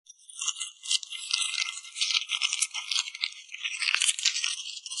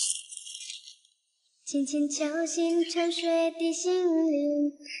轻轻敲醒沉睡的心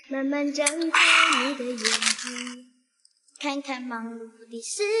灵，慢慢张开你的眼睛，看看忙碌的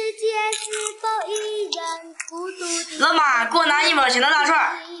世界是否依然孤独的。老马，给我拿1毛钱的大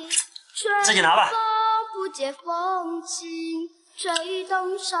串。自己拿吧。不解风情，吹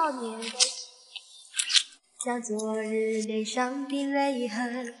动少年的心，像昨日脸上的泪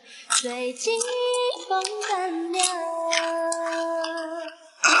痕，随季风奔流。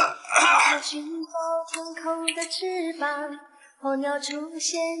我寻找天空的翅膀，候鸟出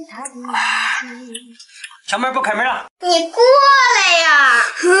现它的眼睛。小妹不开门了，你过来呀！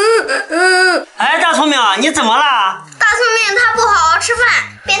哎，大聪明，你怎么了？大聪明他不好好吃饭，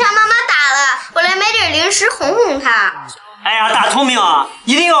被他妈妈打了，我来买点零食哄哄他。哎呀，大聪明，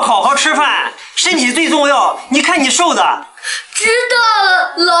一定要好好吃饭，身体最重要。你看你瘦的。知道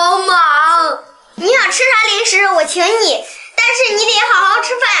了，老马。你想吃啥零食，我请你，但是你得好好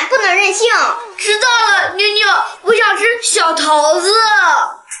吃饭，不能任性。知道了，妞妞，我想吃小桃子。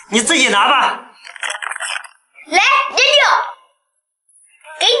你自己拿吧。来，妞妞，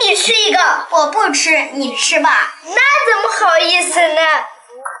给你吃一个。我不吃，你吃吧。那怎么好意思呢？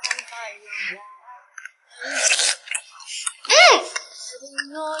真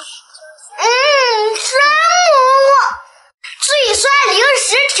不错。最帅零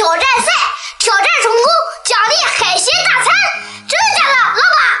食挑战赛，挑战成功奖励海鲜大餐。真的假的，老板？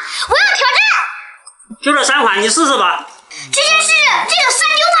我要挑战。就这3款，你试试吧。直接试试这个酸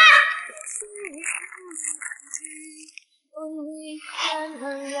牛蛙。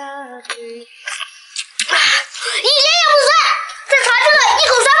一点也不酸，再尝这个一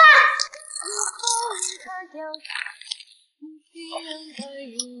口酸吧。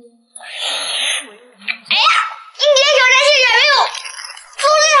哎呀，一点挑战性也没有，不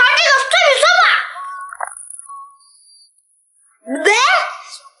如再尝这个酸米酸吧。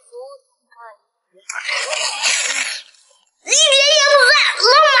一点也不酸，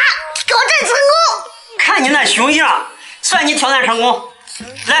老马挑战成功。看你那熊样，算你挑战成功。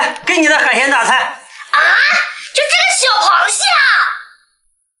来，给你的海鲜大餐。啊，就这个小螃蟹啊！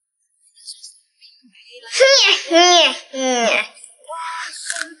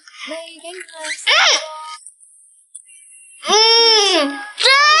真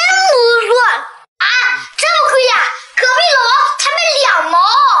不错啊！这么贵呀？隔壁老王才卖2毛。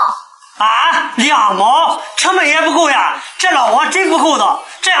啊，2毛，成本也不够呀！这老王真不厚道。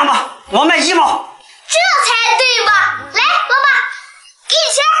这样吧，我卖1毛。这才对吧？来，老板，给你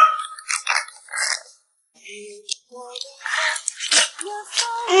钱。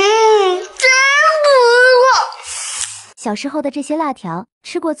真不错。小时候的这些辣条，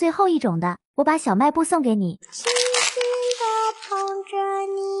吃过最后一种的，我把小卖部送给你。轻轻地碰着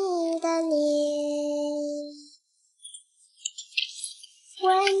你的脸，为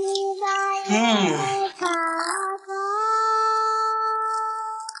你来擦干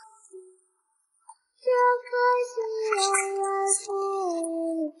这颗心永远不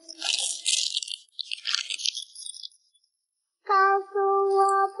告诉我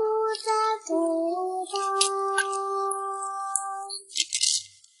不再孤单，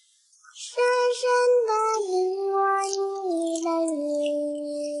深深的凝望你的眼，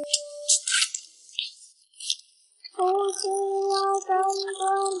不需要更多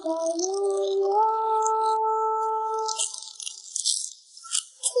的语言，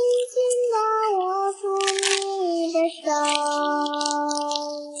轻轻地握住你的手，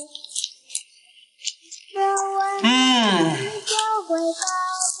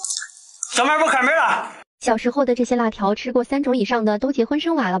小妹不开门了。小时候的这些辣条，吃过3种以上的都结婚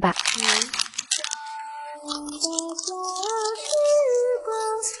生娃了吧？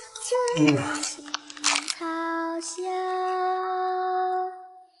好像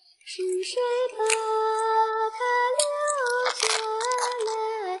是谁把它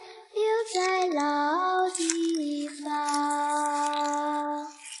留在老地方，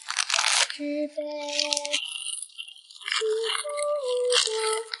是被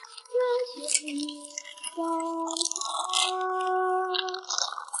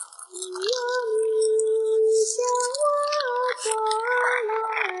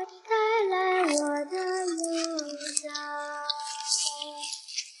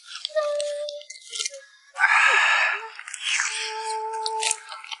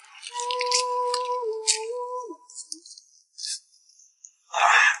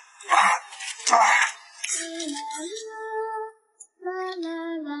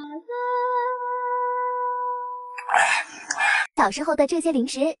小时候的这些零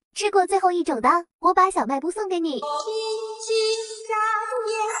食，吃过最后一种的，我把小卖部送给你。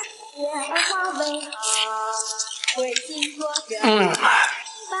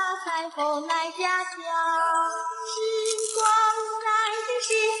彩虹来家乡，星光在这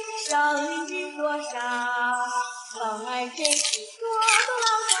心上日多少，望爱天气多多浪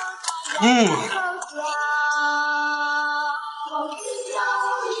高高家。红旗摇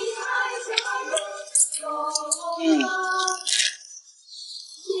曳海峡中央，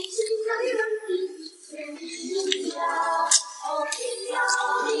天气让人天地家，红旗摇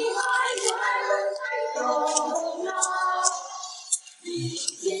曳海峡中央，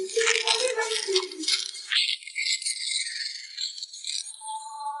天气让人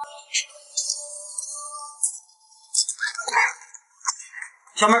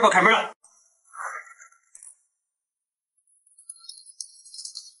小卖部开门了。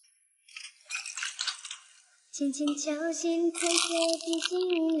轻轻敲醒褪色的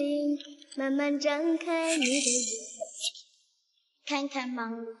心灵，慢慢张开你的眼，看看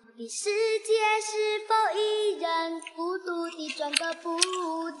忙碌的世界是否依然孤独地转个不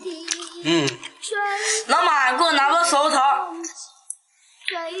停。老马，给我拿个手套。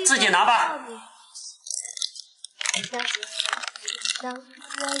自己拿吧。老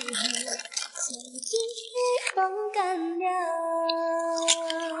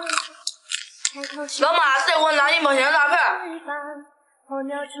马，再给我拿1毛钱大片。候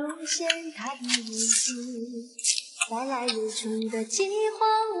鸟出现它的影子，带来日出的饥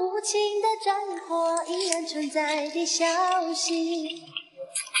荒，无情的战火依然存在的消息。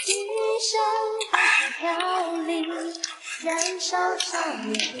地上的飘零，燃烧少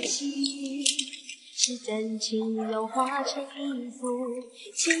年的心，是真情融化成一幅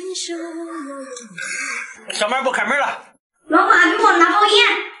情书。小卖部开门了。老马，给我拿包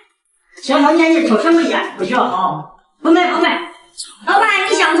烟。小小年纪抽什么烟？不学好，不买不买。老板，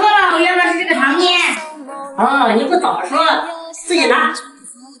你想错了，我要的是这个长烟。哦，你不早说，自己拿。走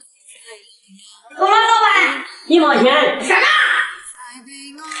了，老板。1毛钱。啥呢？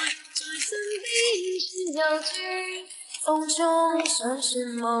风中盛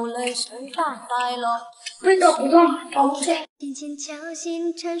世梦雷声大快乐，不懂不懂，轻轻敲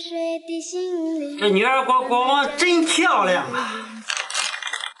醒沉睡的心灵。这女儿国王真漂亮啊！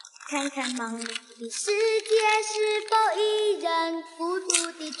看看忙碌的世界是否依然孤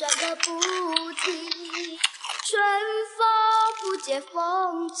独地转个不停。春风不解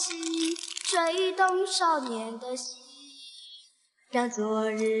风情，吹动少年的心，让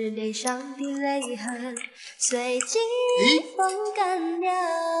昨日脸上的泪痕随季风干了。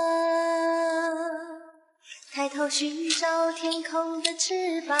抬头寻找天空的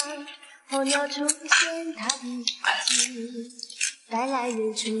翅膀，候鸟出现它的影子，带来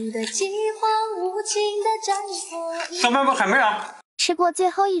日出的饥荒，无情的战火。小卖部开门了。吃过最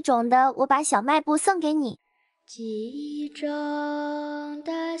后一种的，我把小卖部送给你。记忆中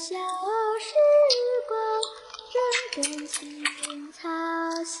的小时光，阵阵青草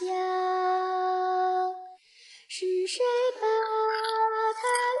香，是谁把它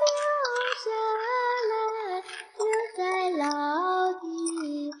留下来，留在老地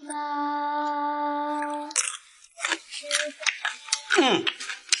方？青春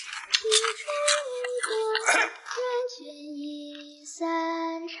过，人却已散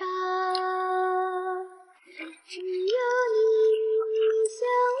场，只有你向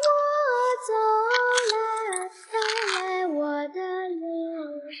我走来，走来我的路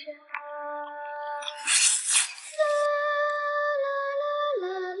上。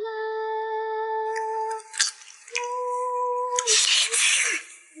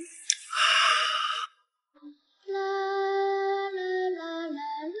啦啦啦啦啦啦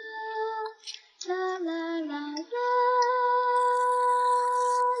啦啦啦啦啦。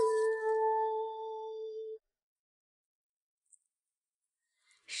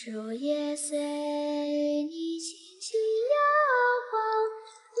树叶随你轻轻摇晃，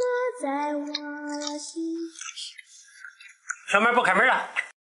落在我心上。小卖部开门了。